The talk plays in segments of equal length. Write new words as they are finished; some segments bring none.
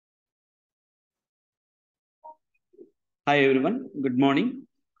Hi everyone, good morning.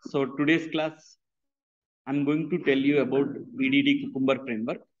 So today's class, I'm going to tell you about BDD Cucumber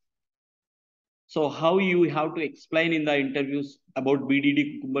framework. So how you have to explain in the interviews about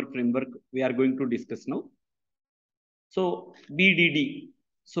BDD Cucumber framework, we are going to discuss now. So BDD,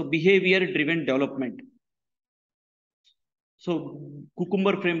 so behavior driven development. So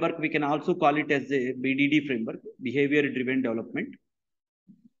Cucumber framework, we can also call it as a BDD framework, behavior driven development.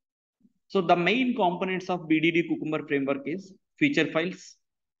 So the main components of BDD Cucumber framework is feature files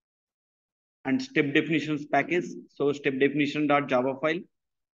and step definitions package. So step definition.java file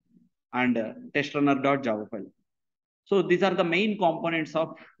and testrunner.java file. So these are the main components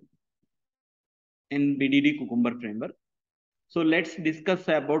of in BDD Cucumber framework. So let's discuss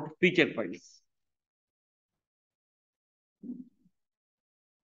about feature files.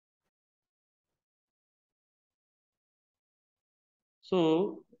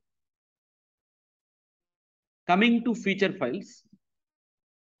 So coming to feature files.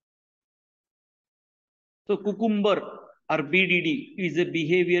 So Cucumber or BDD is a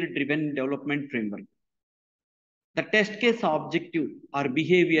behavior driven development framework. The test case objective or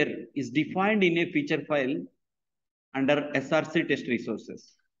behavior is defined in a feature file under SRC test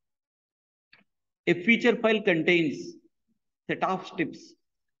resources. A feature file contains set of steps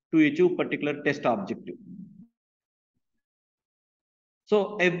to achieve particular test objective.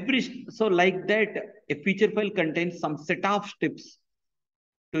 So like that, a feature file contains some set of steps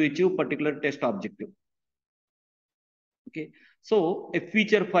to achieve particular test objective. Okay. So in a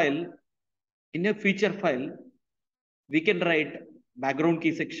feature file, we can write background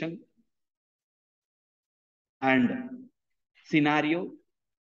key section and scenario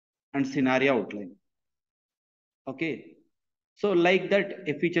outline. Okay. So like that,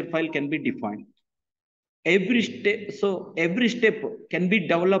 a feature file can be defined. Every step can be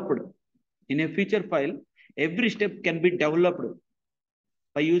developed in a feature file. Every step can be developed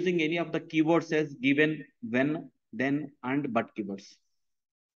by using any of the keywords as given, when, then, and but keywords.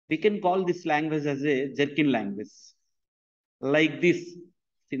 We can call this language as a jerkin language. Like this,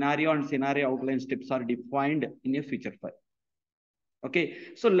 scenario and scenario outline steps are defined in a feature file. Okay,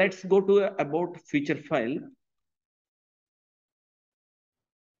 so let's go to about feature file.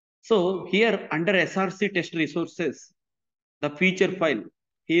 So here under SRC test resources, the feature file,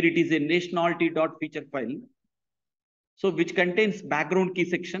 here it is a nationality.feature file. So which contains background key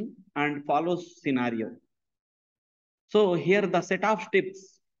section and follows scenario. So here the set of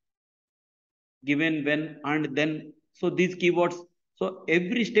steps given, when, and then. So these keywords, so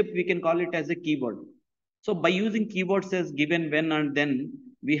every step we can call it as a keyword. So by using keywords as given, when, and then,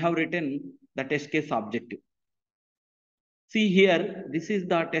 we have written the test case objective. See here, this is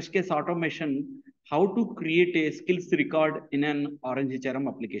the test case automation, how to create a skills record in an Orange HRM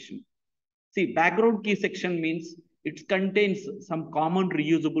application. See, background key section means it contains some common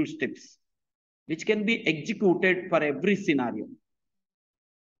reusable steps, which can be executed for every scenario.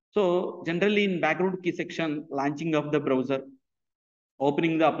 So generally in background key section, launching of the browser,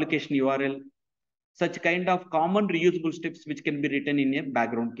 opening the application URL, such kind of common reusable steps which can be written in a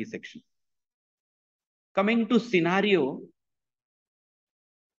background key section. Coming to scenario,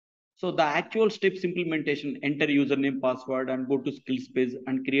 so the actual steps implementation, enter username, password, and go to skills page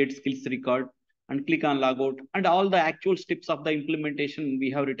and create skills record and click on logout, and all the actual steps of the implementation we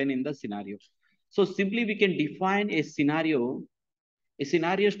have written in the scenario. So simply we can define a scenario. A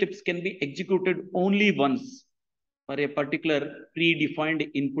scenario steps can be executed only once for a particular predefined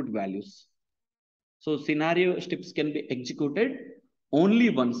input values. So scenario steps can be executed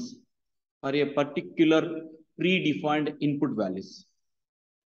only once for a particular predefined input values.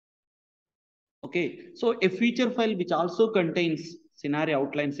 Okay, so a feature file which also contains scenario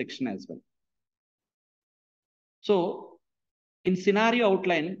outline section as well. So in scenario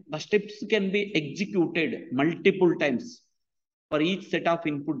outline, the steps can be executed multiple times for each set of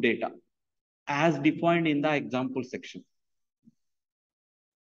input data as defined in the example section.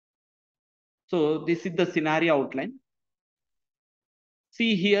 So this is the scenario outline.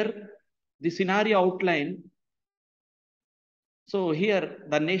 See here, the scenario outline. So here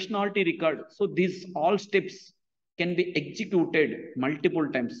the nationality record. So these all steps can be executed multiple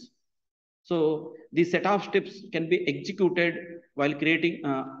times. So the set of steps can be executed while creating,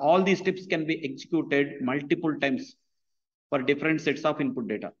 all these steps can be executed multiple times for different sets of input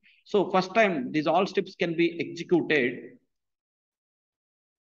data. So first time, these all steps can be executed.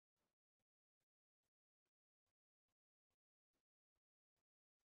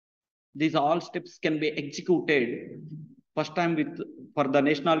 These all steps can be executed first time for the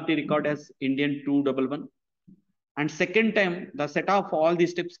nationality record as Indian 211. And second time, the set of all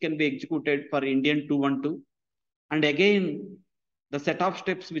these steps can be executed for Indian 212. And again, the set of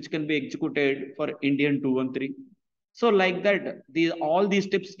steps which can be executed for Indian 213. So like that, all these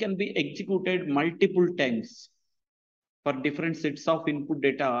steps can be executed multiple times for different sets of input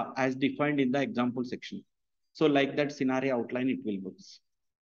data as defined in the example section. So like that scenario outline, it will work.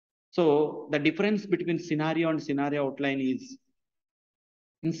 So the difference between scenario and scenario outline is,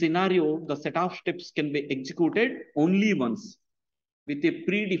 in scenario, the set of steps can be executed only once with a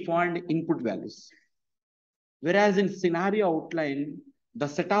predefined input values. Whereas in scenario outline, the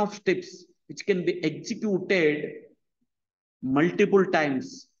set of steps which can be executed multiple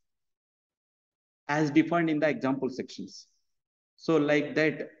times as defined in the example sections. So like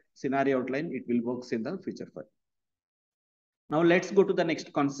that scenario outline, it will work in the feature file. Now let's go to the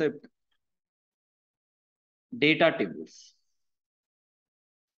next concept, data tables.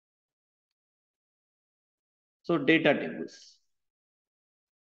 So data tables.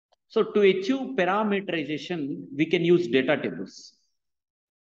 So to achieve parameterization, we can use data tables.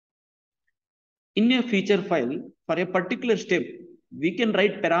 In a feature file, for a particular step, we can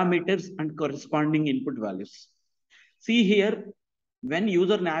write parameters and corresponding input values. See here, when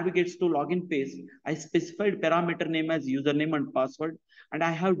user navigates to login page, I specified parameter name as username and password, and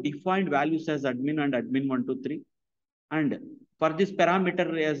I have defined values as admin and admin123. And for this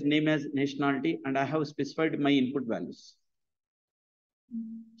parameter as name as nationality, and I have specified my input values.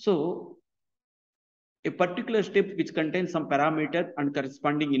 So a particular step which contains some parameter and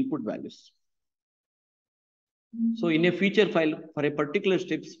corresponding input values. So in a feature file for a particular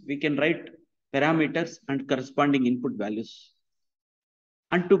steps, we can write parameters and corresponding input values.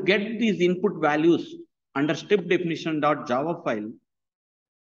 And to get these input values under step definition.java file,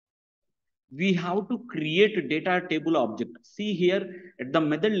 we have to create a data table object. See here at the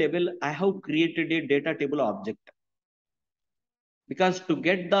method level, I have created a data table object. Because to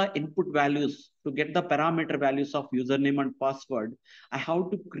get the input values, to get the parameter values of username and password, I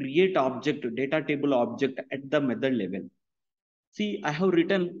have to create object, data table object at the method level. See, I have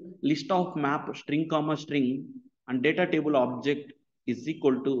written list of map string comma string and data table object is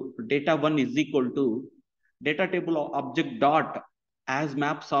equal to data1 is equal to data table object dot as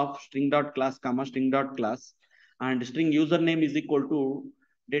maps of string dot class comma string dot class, and string username is equal to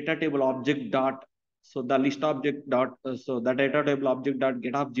data table object dot, so the list object dot, so the data table object dot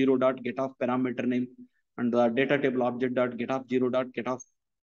get of 0 dot get of parameter name, and the data table object dot get of 0 dot get of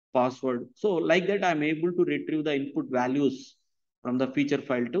password. So like that, I'm able to retrieve the input values from the feature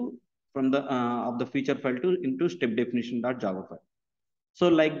file to of the feature file to into step definition.java file. So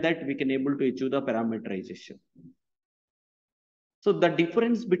like that, we can able to achieve the parameterization. So the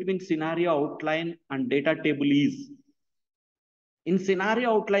difference between scenario outline and data table is, in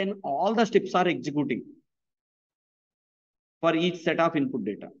scenario outline, all the steps are executing for each set of input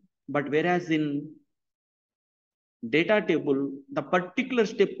data. But whereas in data table, the particular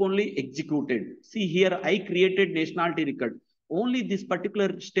step only executed. See here, I created nationality record. Only this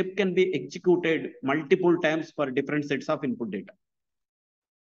particular step can be executed multiple times for different sets of input data.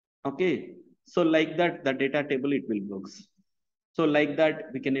 Okay, so like that, the data table, it will works. So like that,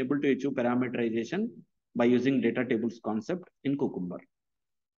 we can able to achieve parameterization by using data tables concept in Cucumber.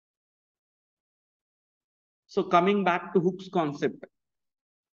 So coming back to hooks concept.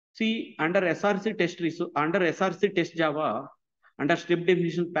 See, under SRC test Java, under step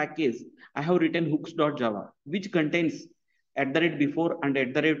definition package, I have written hooks.java, which contains @ before and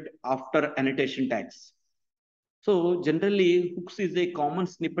 @ after annotation tags. So generally, hooks is a common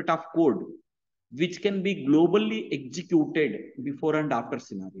snippet of code which can be globally executed before and after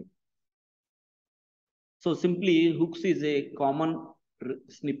scenario. So simply, hooks is a common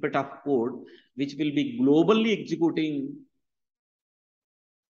snippet of code which will be globally executing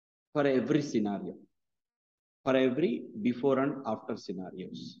for every scenario, for every before and after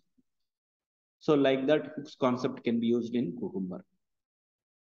scenarios. So like that, hooks concept can be used in Cucumber.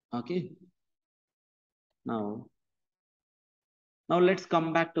 Okay. Now let's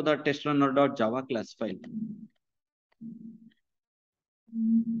come back to the testrunner.java class file.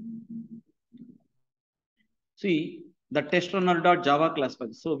 See, the testrunner.java class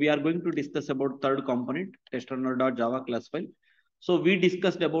file. So we are going to discuss about third component, testrunner.java class file. So we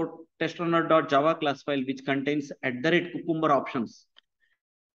discussed about testrunner.java class file, which contains @cucumber options.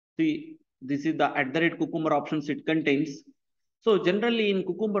 See, this is the @cucumber options it contains. So generally in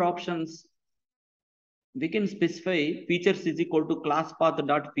Cucumber options, we can specify features is equal to class path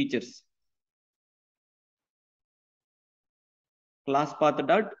dot features. Class path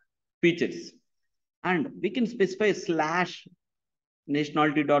dot features. And we can specify /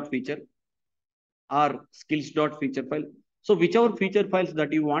 nationality dot feature or skills dot feature file. So whichever feature files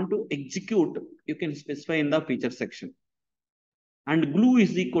that you want to execute, you can specify in the feature section. And glue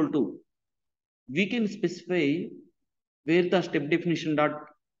is equal to, we can specify where the step definition dot,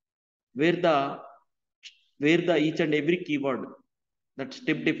 where the each and every keyword that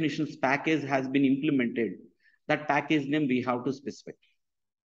step definitions package has been implemented, that package name we have to specify.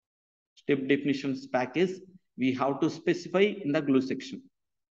 Step definitions package we have to specify in the glue section.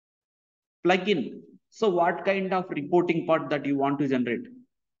 Plugin. So what kind of reporting part that you want to generate?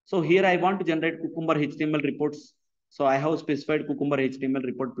 So here I want to generate Cucumber HTML reports. So I have specified Cucumber HTML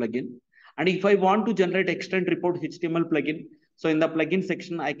report plugin. And if I want to generate extend report HTML plugin, so in the plugin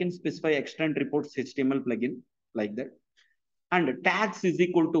section, I can specify extend reports HTML plugin like that. And tags is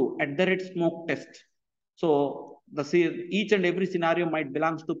equal to @smoke test. So each and every scenario might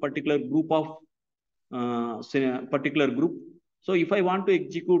belongs to particular group of particular group. So if I want to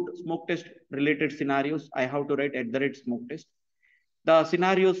execute smoke test related scenarios, I have to write @smoke test. The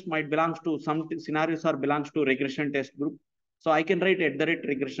scenarios might belongs to, some scenarios are belongs to regression test group. So I can write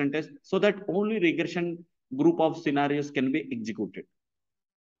 @regression test so that only regression group of scenarios can be executed.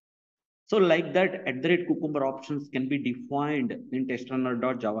 So like that, @cucumber options can be defined in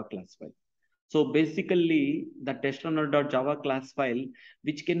testrunner.java class file. So basically, the testrunner.java class file,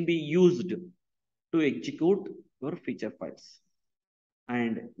 which can be used to execute your feature files.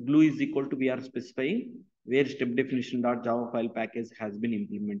 And glue is equal to, we are specifying where step definition.java file package has been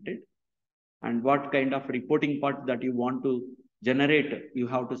implemented. And what kind of reporting part that you want to generate, you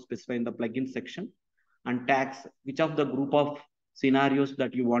have to specify in the plugin section. And tags, which of the group of scenarios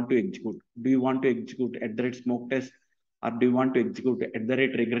that you want to execute. Do you want to execute @smoke test, or do you want to execute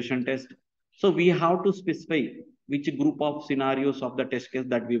 @regression test? So we have to specify which group of scenarios of the test case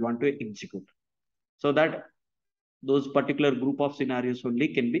that we want to execute, so that those particular group of scenarios only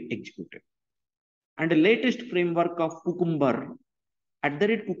can be executed. And the latest framework of Cucumber,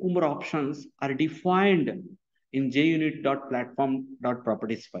 @Cucumber options are defined in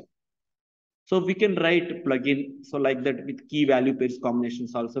junit.platform.properties file. So we can write plugin. So like that, with key value pairs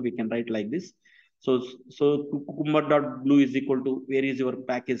combinations also we can write like this. So cucumber.glue is equal to where is your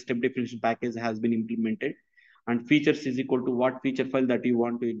package, step definition package has been implemented, and features is equal to what feature file that you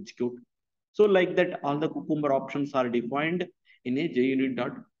want to execute. So like that, all the Cucumber options are defined in a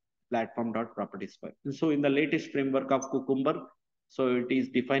junit.platform.properties file. And so in the latest framework of Cucumber, so it is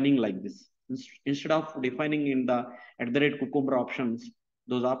defining like this. Instead of defining in the @Cucumber options,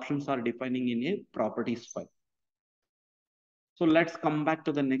 those options are defining in a properties file. So let's come back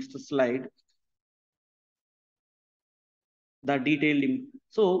to the next slide. The detailed.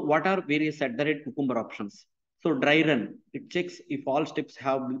 So what are various @Cucumber options? So dry run, it checks if all steps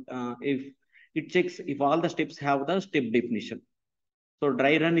have, if all the steps have the step definition. So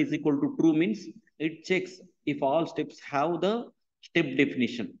dry run is equal to true means it checks if all steps have the step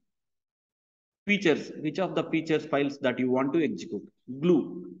definition. Features, which of the features files that you want to execute.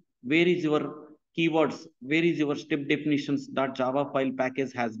 Glue, where is your keywords, where is your step definitions.java file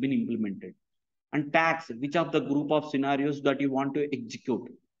package has been implemented. And tags, which of the group of scenarios that you want to execute.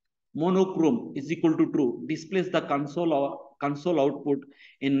 Monochrome is equal to true, displays the console output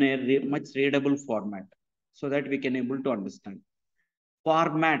in a much readable format, so that we can able to understand.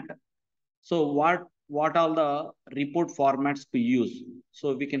 Format, so what all the report formats to use.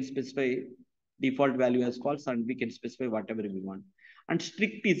 So we can specify default value as false, and we can specify whatever we want. And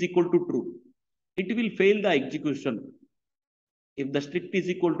strict is equal to true, it will fail the execution. If the strict is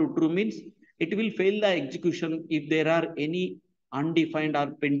equal to true means it will fail the execution if there are any undefined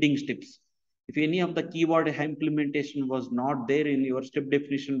or pending steps. If any of the keyword implementation was not there in your step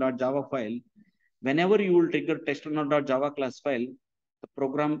definition.java file, whenever you will trigger testrunner.java class file, the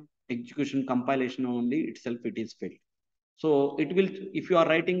program execution compilation only itself, it is failed. So it will, if you are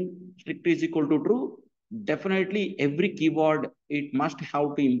writing strict is equal to true, definitely every keyword it must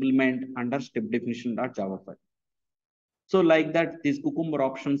have to implement under step definition.java file. So like that, these Cucumber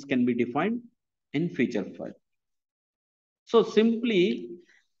options can be defined in feature file. So simply,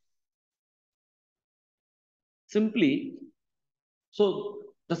 so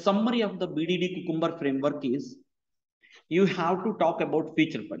the summary of the BDD Cucumber framework is, you have to talk about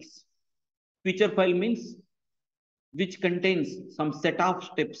feature files. Feature file means which contains some set of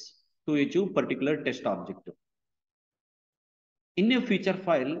steps to achieve particular test objective. In a feature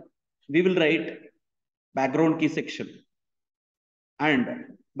file, we will write background key section.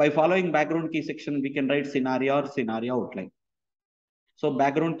 And by following background key section, we can write scenario or scenario outline. So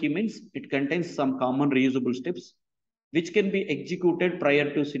background key means it contains some common reusable steps which can be executed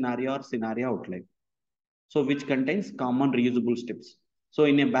prior to scenario or scenario outline. So which contains common reusable steps. So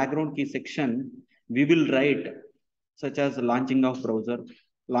in a background key section, we will write such as launching of browser,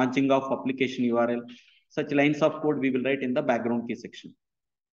 launching of application URL. Such lines of code we will write in the background key section.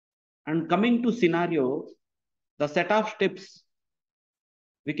 And coming to scenario, the set of steps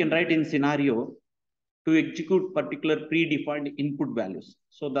we can write in scenario to execute particular predefined input values.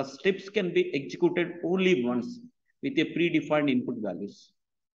 So the steps can be executed only once with a predefined input values.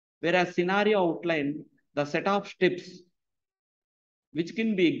 Whereas scenario outline, the set of steps which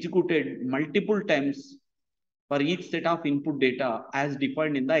can be executed multiple times for each set of input data as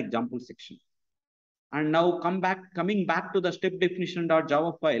defined in the example section. And now coming back to the step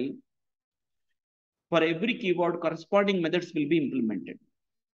definition.java file, for every keyword, corresponding methods will be implemented.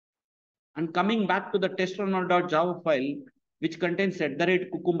 And coming back to the testrunner.java file, which contains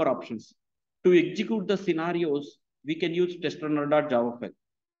 @cucumber options. To execute the scenarios, we can use testrunner.java file.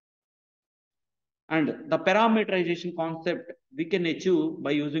 And the parameterization concept we can achieve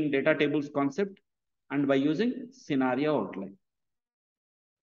by using data tables concept and by using scenario outline.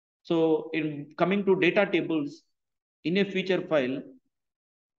 So in coming to data tables, in a feature file,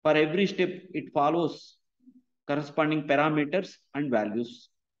 for every step, it follows corresponding parameters and values.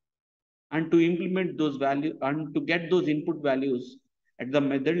 And to implement those values and to get those input values at the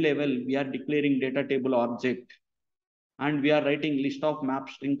method level, we are declaring data table object. And we are writing list of map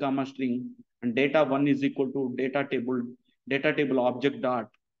string, comma string, and data1 is equal to data table object dot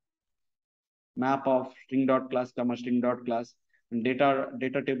map of string dot class, comma string dot class, and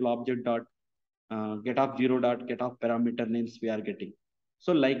data table object dot get of 0 dot get of parameter names we are getting.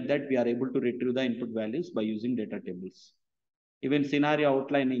 So like that, we are able to retrieve the input values by using data tables. Even scenario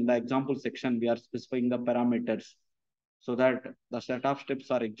outline in the example section, we are specifying the parameters so that the set of steps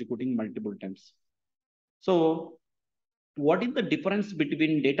are executing multiple times. So what is the difference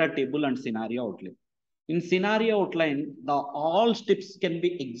between data table and scenario outline? In scenario outline, all steps can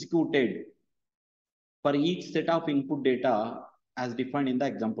be executed for each set of input data as defined in the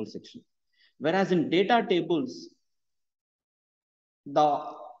example section. Whereas in data tables,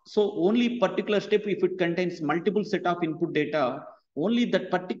 so only particular step, if it contains multiple set of input data, only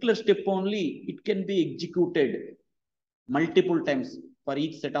that particular step only it can be executed multiple times for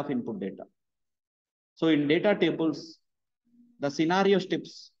each set of input data. So in data tables, the scenario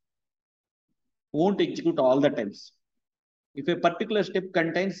steps won't execute all the times. If a particular step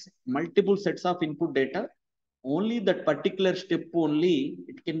contains multiple sets of input data, only that particular step only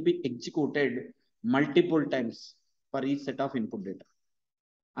it can be executed multiple times for each set of input data.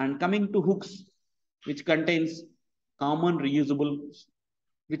 And coming to hooks, which contains common reusable,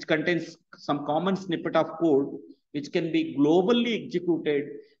 which contains some common snippet of code, which can be globally executed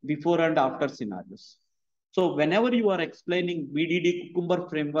before and after scenarios. So whenever you are explaining BDD Cucumber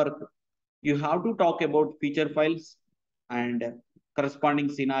framework, you have to talk about feature files and corresponding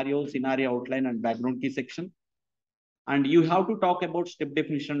scenario outline and background key section. And you have to talk about step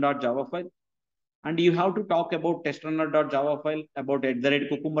definition.java file. And you have to talk about testrunner.java file about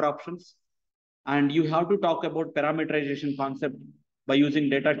 @cucumber options. And you have to talk about parameterization concept by using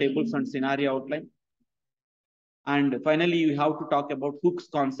data tables and scenario outline. And finally, you have to talk about hooks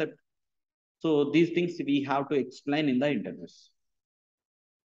concept. So these things we have to explain in the interviews.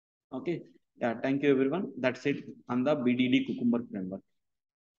 Okay. Yeah, thank you everyone. That's it on the BDD Cucumber framework.